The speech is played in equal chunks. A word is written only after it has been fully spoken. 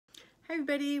Hi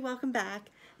everybody, welcome back.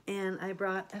 And I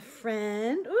brought a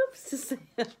friend, oops, to say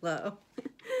hello.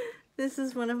 This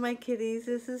is one of my kitties.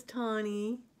 This is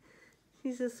Tawny.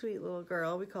 She's a sweet little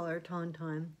girl. We call her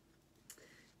Tauntaun.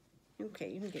 Okay,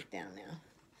 you can get down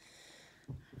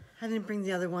now. I didn't bring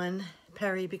the other one,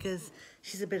 Perry, because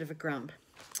she's a bit of a grump.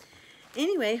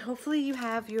 Anyway, hopefully you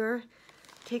have your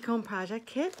take-home project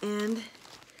kit, and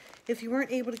if you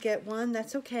weren't able to get one,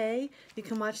 that's okay. You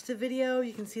can watch the video,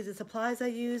 you can see the supplies I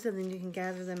use, and then you can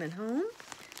gather them at home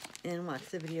and watch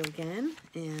the video again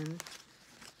and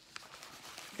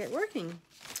get working.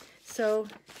 So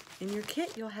in your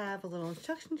kit, you'll have a little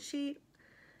instruction sheet,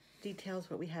 details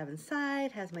what we have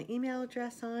inside, has my email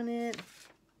address on it.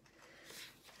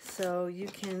 So you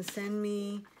can send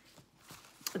me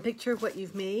a picture of what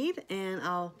you've made and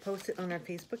I'll post it on our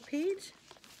Facebook page.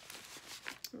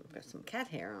 I've got some cat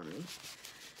hair on me.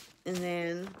 And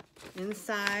then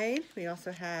inside, we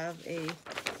also have a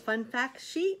fun fact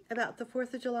sheet about the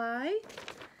 4th of July.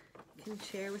 You can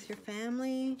share with your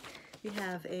family. We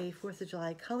have a 4th of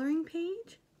July coloring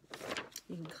page.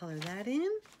 You can color that in.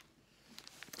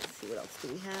 Let's see, what else do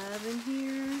we have in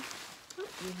here? Oh,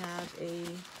 we have a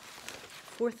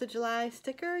 4th of July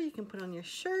sticker you can put on your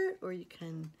shirt, or you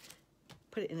can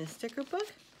put it in a sticker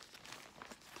book.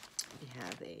 We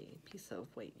have a piece of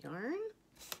white yarn.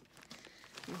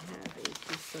 We have a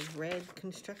piece of red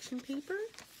construction paper.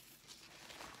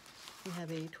 We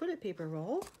have a toilet paper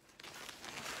roll.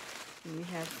 And we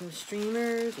have some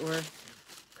streamers or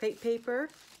crepe paper.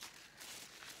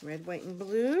 Red, white, and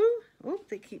blue. Oh,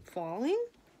 they keep falling.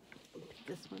 Pick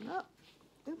this one up.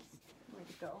 Oops, where'd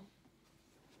it go?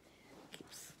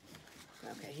 Keeps.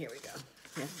 Okay, here we go.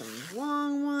 We have some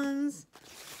long ones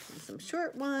and some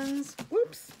short ones.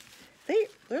 Whoops.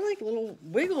 They're like little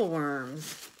wiggle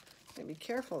worms. Gotta be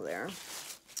careful there.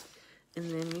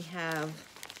 And then we have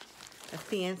a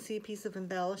fancy piece of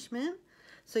embellishment.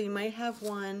 So you might have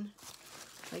one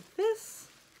like this,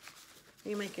 or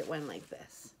you might get one like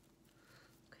this.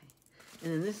 Okay.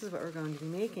 And then this is what we're going to be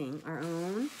making, our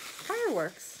own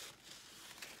fireworks.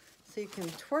 So you can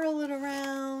twirl it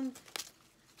around.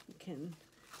 You can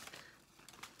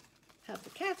have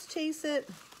the cats chase it.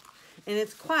 And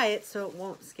it's quiet, so it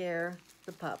won't scare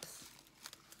the pups.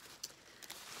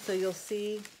 So you'll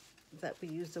see that we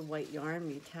use the white yarn.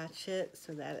 We attach it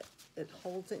so that it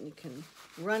holds it, and you can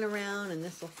run around, and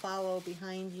this will follow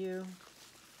behind you.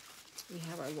 We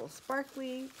have our little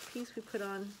sparkly piece we put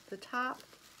on the top.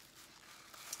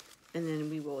 And then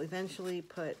we will eventually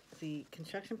put the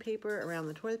construction paper around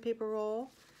the toilet paper roll,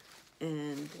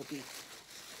 and we'll be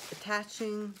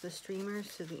attaching the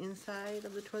streamers to the inside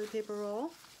of the toilet paper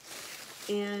roll.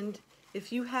 And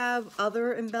if you have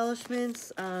other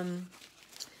embellishments,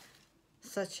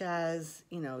 such as,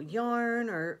 you know, yarn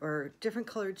or different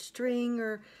colored string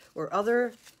or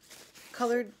other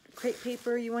colored crepe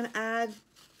paper you want to add,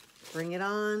 bring it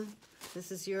on.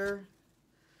 This is your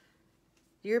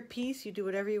piece. You do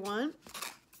whatever you want.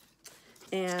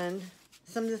 And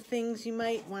some of the things you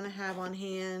might want to have on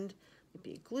hand would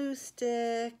be a glue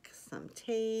stick, some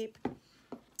tape.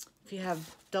 If you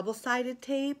have double-sided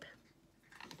tape,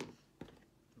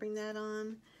 bring that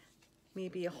on.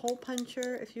 Maybe a hole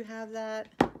puncher if you have that.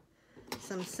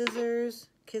 Some scissors,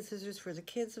 kid scissors for the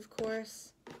kids, of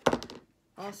course.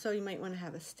 Also, you might want to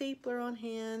have a stapler on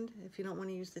hand if you don't want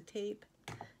to use the tape.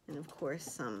 And of course,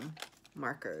 some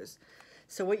markers.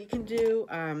 So what you can do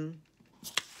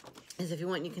is, if you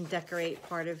want, you can decorate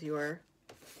part of your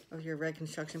red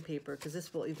construction paper, because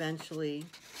this will eventually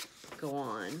go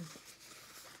on.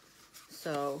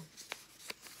 So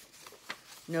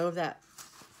know that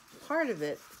part of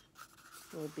it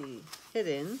will be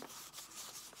hidden,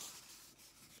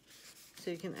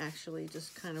 so you can actually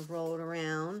just kind of roll it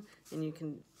around, and you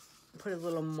can put a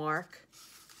little mark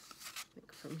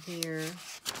like from here.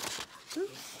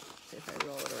 Oops, if I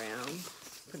roll it around,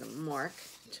 put a mark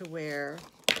to where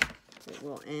it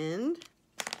will end,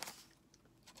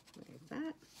 like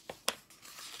that,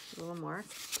 a little mark.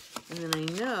 And then I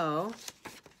know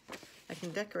I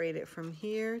can decorate it from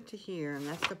here to here, and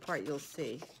that's the part you'll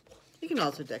see. You can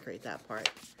also decorate that part,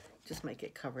 just might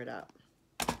get covered up.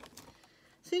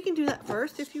 So you can do that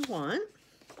first if you want.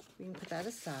 We can put that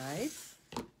aside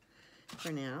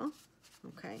for now.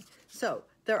 Okay, so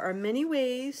there are many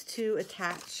ways to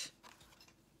attach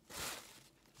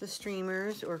the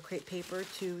streamers or crepe paper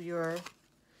to your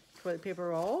toilet paper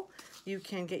roll. You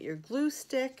can get your glue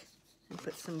stick and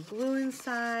put some glue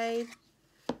inside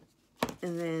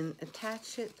and then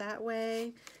attach it that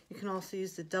way. You can also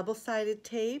use the double-sided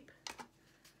tape.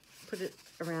 Put it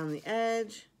around the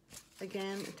edge.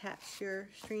 Again, attach your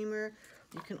streamer.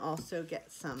 You can also get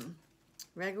some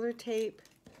regular tape.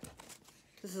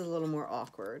 This is a little more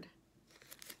awkward.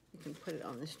 You can put it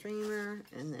on the streamer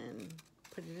and then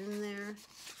put it in there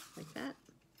like that,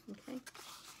 okay?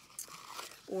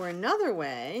 Or another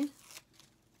way,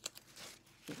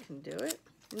 you can do it,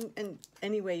 and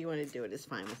any way you want to do it is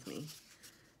fine with me.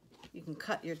 You can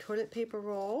cut your toilet paper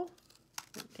roll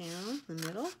right down the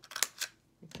middle,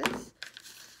 like this.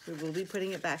 We will be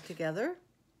putting it back together.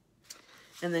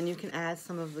 And then you can add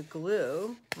some of the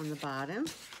glue on the bottom.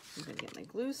 I'm going to get my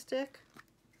glue stick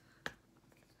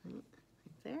right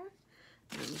there.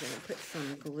 And I'm going to put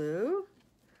some glue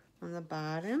on the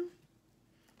bottom,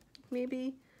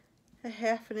 maybe a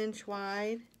 ½ inch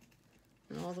wide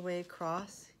and all the way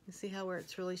across. You see how where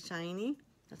it's really shiny?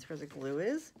 That's where the glue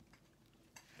is.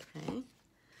 Okay.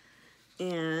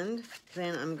 And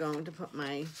then I'm going to put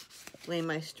lay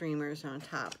my streamers on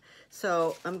top.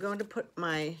 So I'm going to put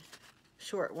my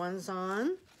short ones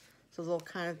on, so they'll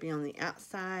kind of be on the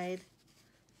outside.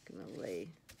 I'm gonna lay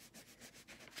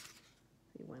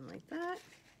one like that.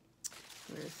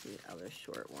 There's the other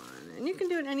short one, and you can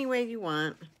do it any way you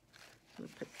want. I'm gonna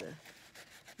put the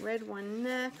red one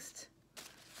next,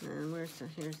 and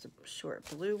here's the short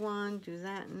blue one. Do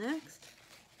that next.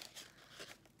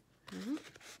 And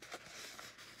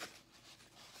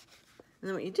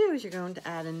then what you do is you're going to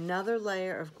add another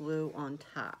layer of glue on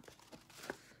top,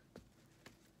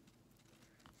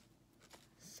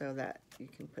 so that you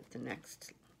can put the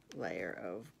next layer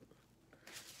of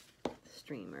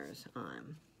streamers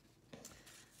on.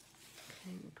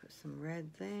 Okay, put some red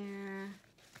there,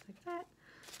 like that.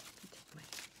 Take my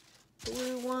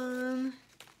blue one,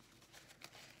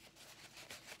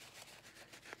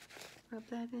 rub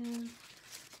that in.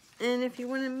 And if you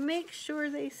want to make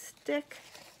sure they stick,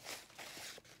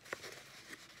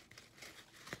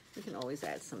 you can always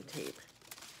add some tape.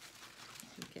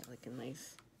 You get like a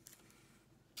nice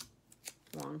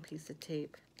long piece of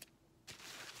tape,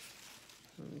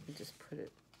 and you can just put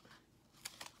it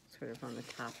sort of on the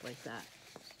top like that.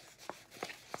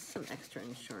 Some extra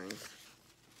insurance.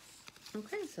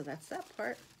 Okay, so that's that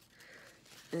part.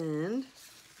 And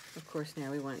of course now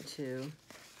we want to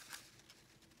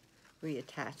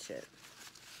reattach it.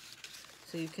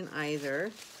 So you can either,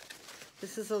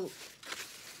 this is a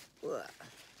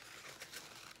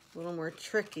little more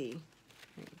tricky.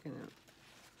 You're gonna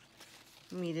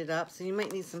meet it up, so you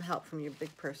might need some help from your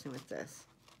big person with this.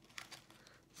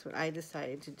 So what I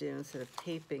decided to do, instead of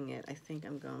taping it, I think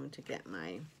I'm going to get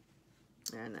my,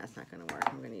 and that's not going to work.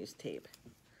 I'm going to use tape.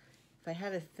 If I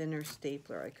had a thinner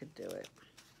stapler, I could do it.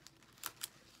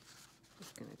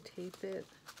 Just going to tape it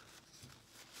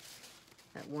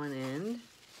at one end,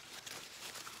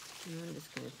 and I'm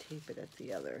just going to tape it at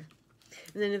the other.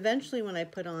 And then eventually when I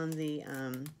put on the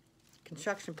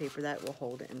construction paper, that will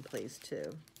hold it in place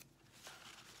too.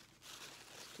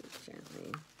 Just do it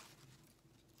gently.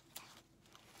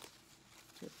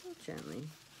 Gently.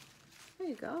 There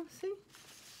you go, see?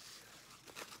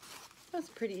 That's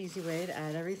a pretty easy way to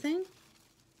add everything.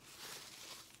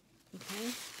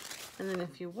 Okay, and then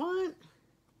if you want,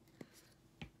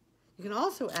 you can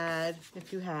also add,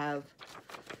 if you have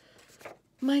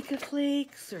mica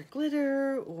flakes or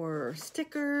glitter or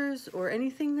stickers or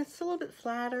anything that's a little bit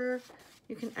flatter,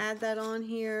 you can add that on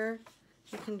here.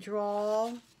 You can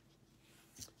draw.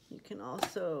 You can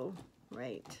also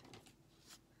write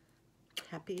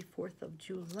Happy 4th of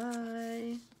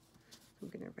July. I'm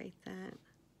going to write that.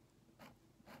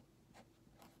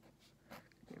 I'm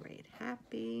going to write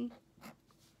Happy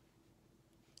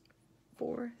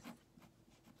 4th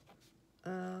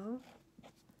of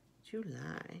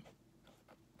July.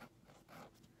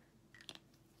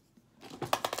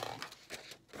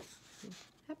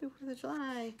 Happy 4th of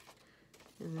July.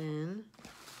 And then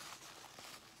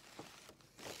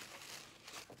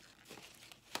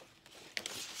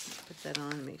that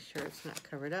on and make sure it's not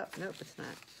covered up. Nope, it's not.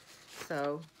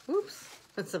 So, oops,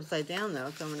 it's upside down though,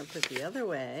 so I'm going to put the other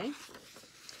way.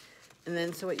 And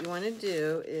then, so what you want to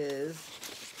do is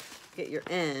get your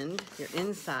end, your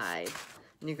inside,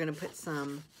 and you're going to put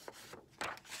some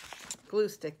glue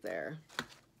stick there.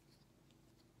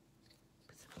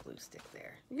 Put some glue stick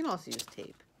there. You can also use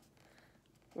tape,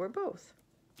 or both.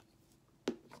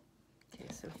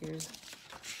 Okay, so here's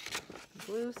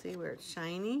glue, see where it's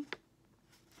shiny?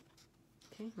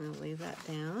 Okay, I'm going to lay that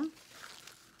down,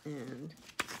 and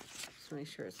just make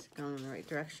sure it's going in the right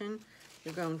direction.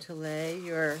 You're going to lay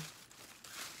your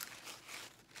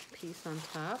piece on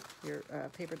top, your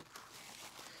paper,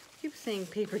 I keep saying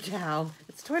paper towel,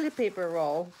 it's toilet paper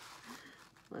roll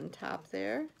on top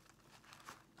there.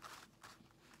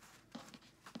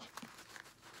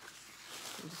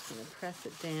 I'm just going to press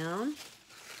it down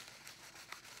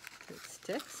so it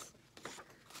sticks.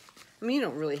 I mean, you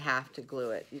don't really have to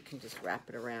glue it. You can just wrap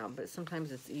it around, but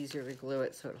sometimes it's easier to glue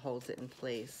it so it holds it in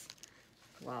place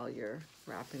while you're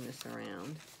wrapping this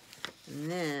around. And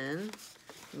then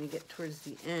when you get towards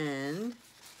the end,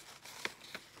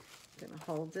 you're gonna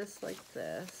hold this like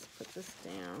this, put this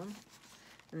down,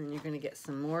 and then you're gonna get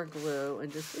some more glue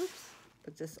and just, oops,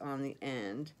 put this on the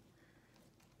end.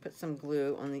 Put some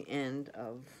glue on the end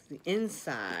of the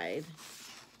inside.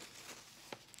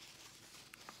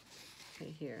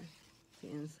 Okay, here, the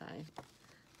inside.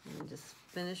 And then just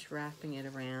finish wrapping it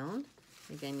around.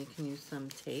 Again, you can use some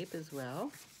tape as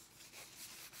well.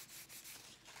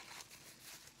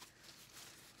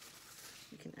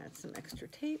 You can add some extra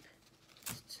tape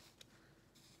just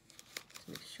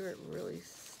to make sure it really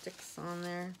sticks on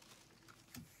there.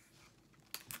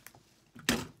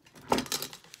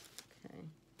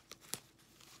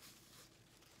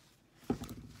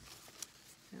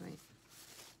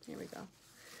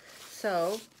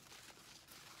 So,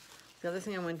 the other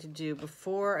thing I wanted to do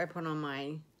before I put on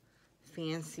my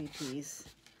fancy piece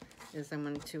is I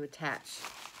wanted to attach,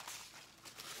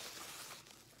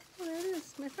 oh, there it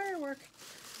is, my firework.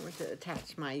 I want to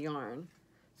attach my yarn.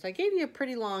 So I gave you a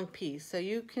pretty long piece, so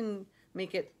you can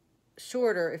make it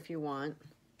shorter if you want.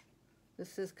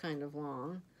 This is kind of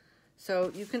long.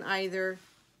 So you can either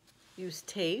use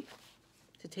tape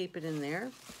to tape it in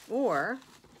there, or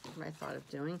what I thought of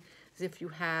doing is if you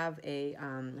have a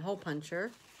hole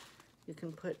puncher, you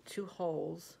can put 2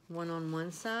 holes, one on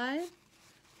one side.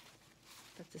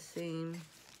 That's the same,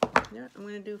 you know what I'm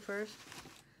gonna do first,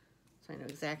 so I know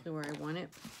exactly where I want it.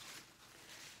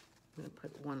 I'm gonna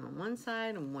put one on one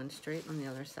side and one straight on the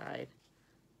other side.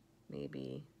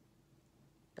 Maybe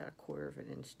about 1/4 of an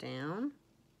inch down.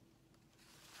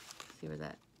 See where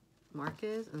that mark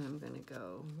is? And I'm gonna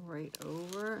go right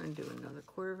over and do another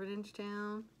 1/4 of an inch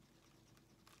down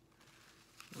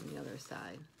on the other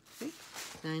side. See?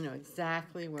 Now I know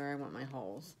exactly where I want my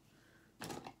holes.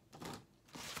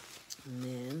 And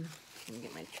then I'm gonna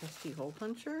get my trusty hole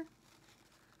puncher.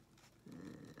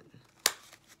 And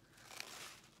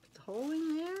put the hole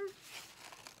in there.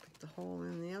 Put the hole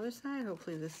in the other side.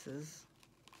 Hopefully this is,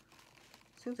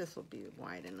 I think this will be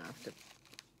wide enough to,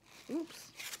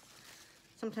 oops.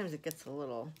 Sometimes it gets a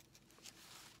little,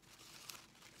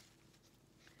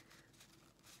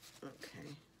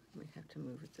 okay, we have to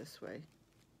move it this way.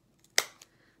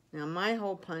 Now my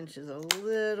hole punch is a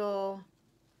little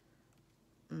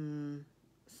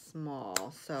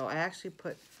small, so I actually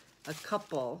put a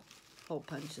couple hole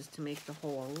punches to make the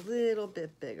hole a little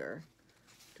bit bigger.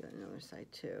 Do it on the other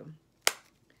side too,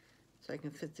 so I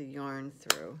can fit the yarn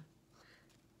through.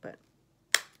 But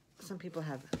some people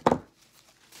have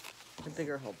a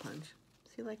bigger hole punch.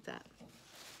 See, like that.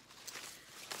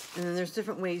 And then there's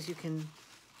different ways you can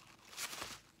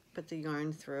put the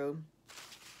yarn through.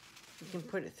 You can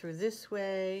put it through this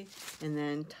way and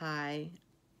then tie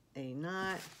a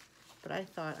knot, but I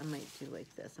thought I might do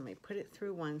like this. I might put it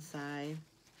through one side.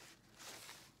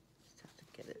 Just have to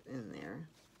get it in there.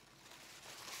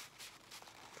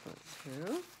 Pull it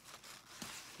through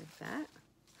like that.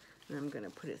 And I'm going to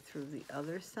put it through the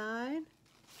other side.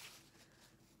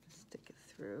 Stick it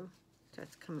through.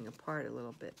 Starts coming apart a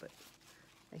little bit, but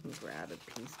I can grab a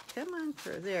piece. Come on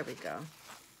through. There we go.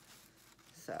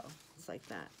 So it's like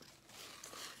that.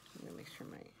 I'm gonna make sure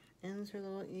my ends are a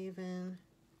little even.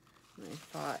 And I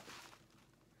thought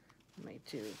I might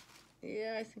do,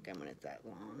 yeah, I think I want it that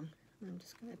long. And I'm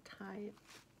just gonna tie it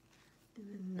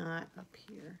in a knot up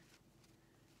here.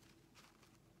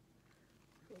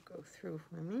 It'll go through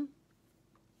for me.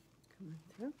 Come on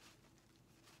through.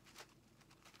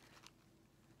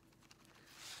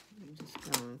 I'm just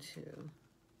going to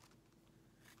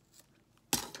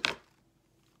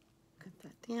cut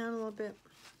that down a little bit.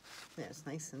 Yeah, it's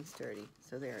nice and sturdy.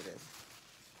 So there it is.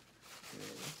 There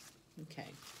it is.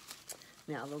 Okay.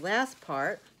 Now the last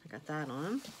part, I got that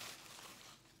on.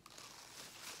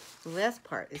 The last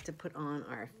part is to put on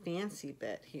our fancy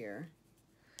bit here.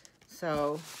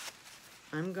 So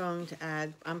I'm going to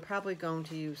add, I'm probably going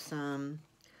to use some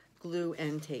glue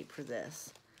and tape for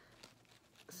this.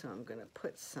 So I'm going to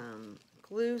put some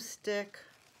glue stick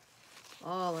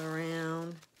all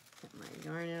around. Get my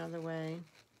yarn out of the way.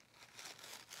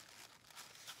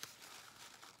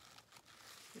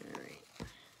 All right.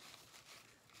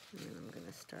 And then I'm going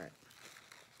to start.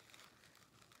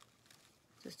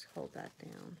 Just hold that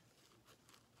down.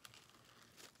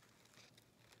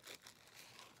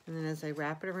 And then as I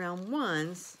wrap it around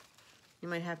once, you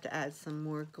might have to add some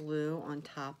more glue on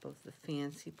top of the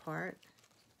fancy part.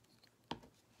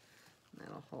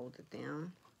 That'll hold it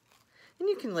down. And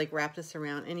you can like wrap this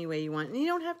around any way you want. And you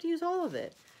don't have to use all of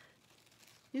it.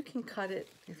 You can cut it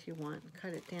if you want.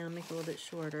 Cut it down, make it a little bit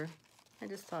shorter. I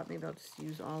just thought maybe I'll just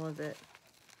use all of it.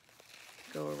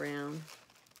 Go around.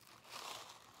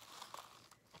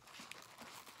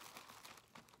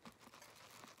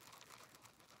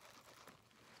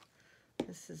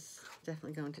 This is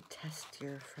definitely going to test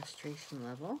your frustration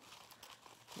level.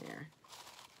 There.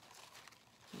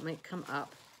 It might come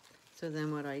up. So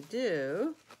then what I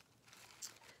do,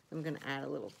 I'm going to add a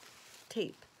little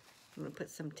tape. I'm going to put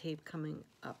some tape coming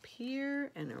up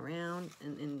here and around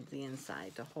and in the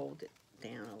inside to hold it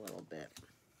down a little bit.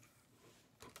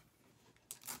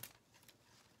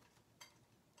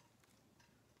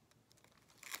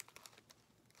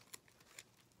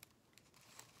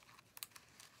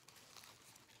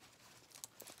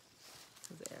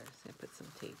 There, so I put some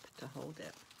tape to hold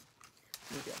it.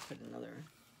 Maybe I'll put another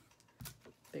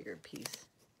bigger piece.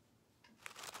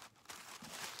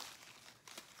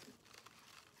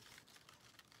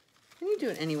 And you do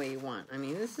it any way you want. I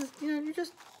mean, this is, you know, you're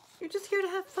just here to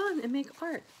have fun and make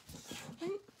art, right?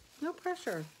 No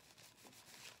pressure.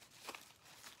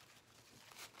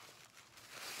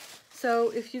 So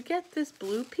if you get this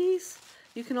blue piece,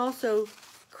 you can also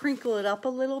crinkle it up a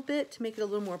little bit to make it a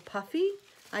little more puffy.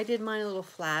 I did mine a little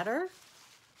flatter.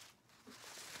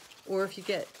 Or if you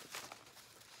get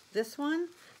this one,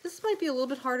 this might be a little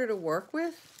bit harder to work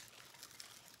with.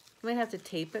 You might have to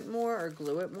tape it more or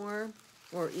glue it more.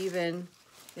 Or even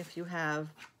if you have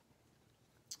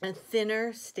a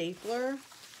thinner stapler,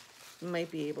 you might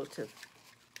be able to,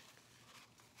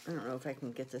 I don't know if I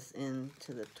can get this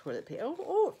into the toilet paper.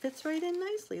 Oh, it fits right in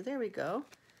nicely. There we go.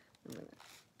 I'm going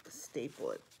to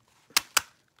staple it.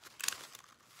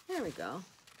 There we go.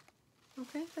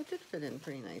 Okay, that did fit in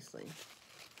pretty nicely.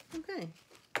 Okay.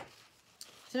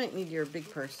 So you might need your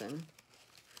big person.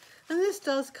 And this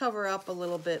does cover up a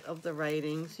little bit of the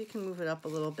writing, so you can move it up a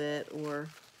little bit, or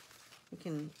you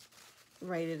can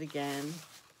write it again.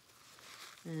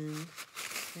 And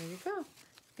there you go. You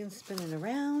can spin it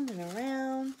around and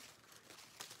around.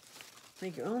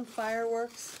 Make your own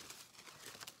fireworks.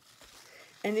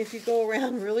 And if you go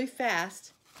around really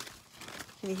fast,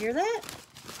 can you hear that?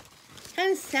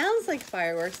 Kind of sounds like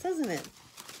fireworks, doesn't it?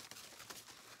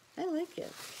 I like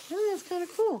it. I think that's kind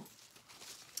of cool.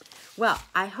 Well,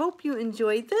 I hope you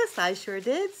enjoyed this. I sure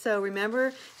did. So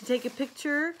remember to take a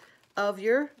picture of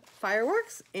your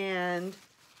fireworks and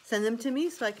send them to me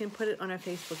so I can put it on our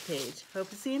Facebook page. Hope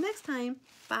to see you next time.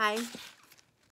 Bye.